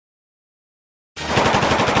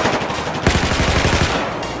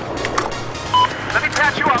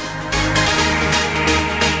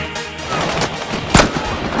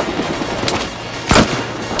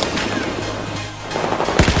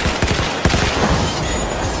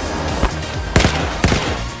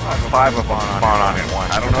5 of them spawn on at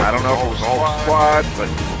once. I don't know if it was the whole squad, but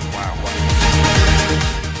wow.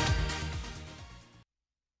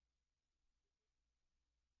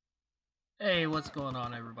 Hey, what's going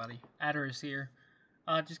on, everybody? Adder's here.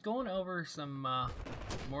 Just going over some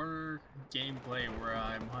Mortar gameplay where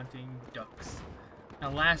I'm hunting ducks.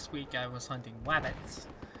 Now, last week I was hunting wabbits.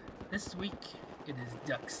 This week it is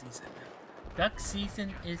duck season. Duck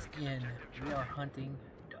season is in. We are hunting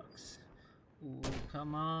ducks. Ooh,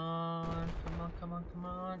 come on, come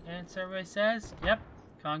on. And survey says, yep,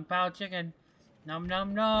 Kung Pao chicken. Nom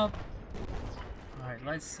nom nom. Alright,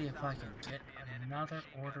 let's see if I can get another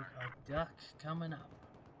order of duck coming up.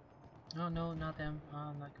 Oh no, not them.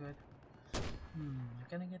 Oh, not good. Am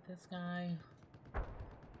I gonna get this guy?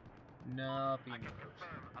 Nope, he moves.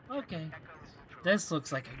 Okay. This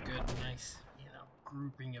looks like a good, nice,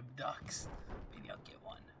 grouping of ducks. Maybe I'll get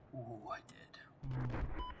one. Ooh, I did.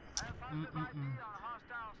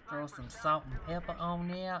 Throw some salt and pepper on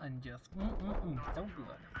there and just, so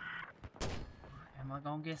good. Am I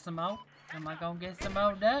gonna get some more? Am I gonna get some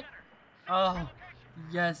more duck? Oh,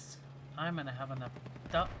 yes. I'm gonna have enough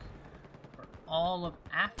duck for all of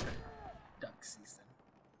after duck season.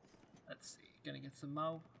 Let's see. Gonna get some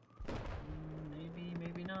more? Maybe,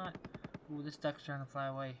 maybe not. Ooh, this duck's trying to fly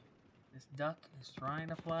away. This duck is trying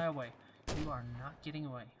to fly away. You are not getting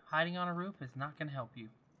away. Hiding on a roof is not gonna help you.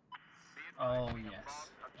 Oh,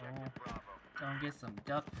 yes. Oh, gonna get some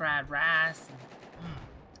duck fried rice.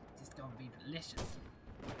 It's gonna be delicious.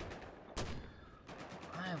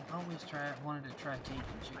 I have always wanted to try Cajun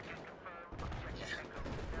chicken. Yeah,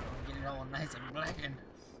 get it all nice and black and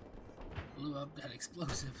blew up that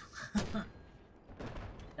explosive.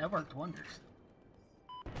 That worked wonders.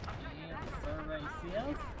 And survey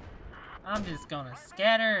says, I'm just gonna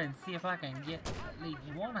scatter and see if I can get at least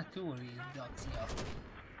one or two of these ducks here.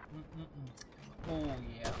 Oh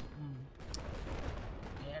yeah.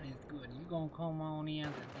 That is good. You gonna come on in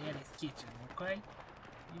to Daddy's kitchen, okay?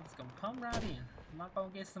 You just gonna come right in. Am I gonna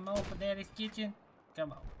get some more for Daddy's kitchen?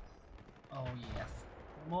 Come on. Oh yes.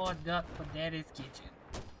 More duck for Daddy's kitchen.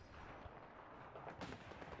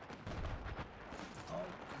 Oh,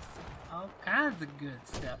 there's all kinds of good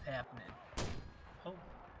stuff happening. Oh,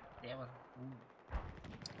 that was... Ooh.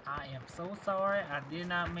 I am so sorry. I did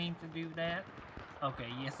not mean to do that. Okay,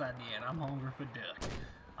 yes I did. I'm hungry for duck.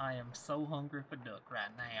 I am so hungry for duck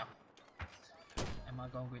right now. Am I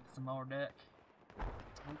gonna get some more duck?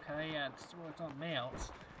 Okay, I destroyed something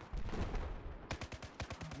else.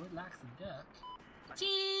 I would like some duck.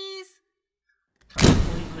 Cheese!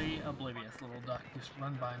 Completely oblivious little duck just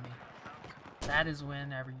run by me. That is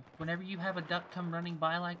whenever you have a duck come running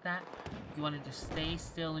by like that, you want to just stay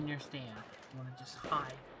still in your stand. You want to just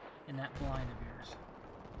hide in that blind of yours.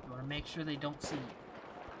 You want to make sure they don't see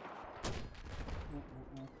you.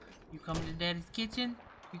 Ooh. You coming to Daddy's kitchen?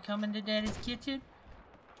 You coming to Daddy's kitchen?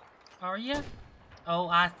 Are ya? Oh,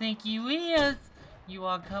 I think you is. You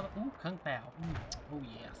are coming. Ooh, Kung Pao. Oh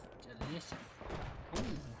yes, delicious.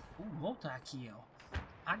 Ooh, multi-kill.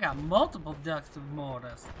 I got multiple ducks with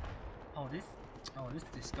mortars. Oh, this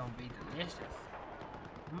is gonna be delicious.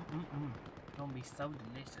 Gonna be so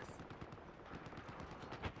delicious.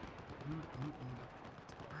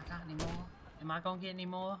 I got any more? Am I gonna get any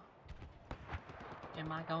more?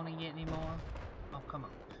 Am I gonna get any more? Oh, come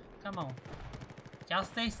on. Come on. Y'all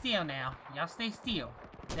stay still now. Y'all stay still.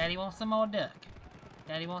 Daddy wants some more duck.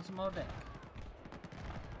 Daddy wants some more duck.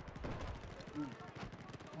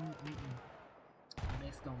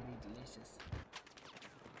 That's gonna be delicious.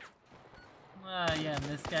 Ah, yeah,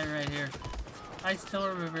 this guy right here. I still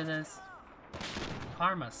remember this.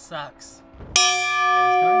 Karma sucks.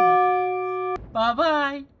 There's Karma.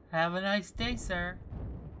 Bye-bye. Have a nice day, sir.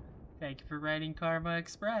 Thank you for riding Karma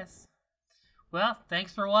Express. Well,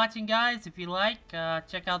 thanks for watching, guys. If you like,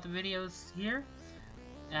 check out the videos here.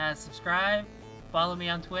 Subscribe, follow me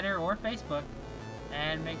on Twitter or Facebook,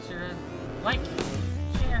 and make sure to like,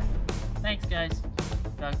 share. Thanks, guys.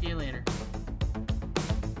 Talk to you later.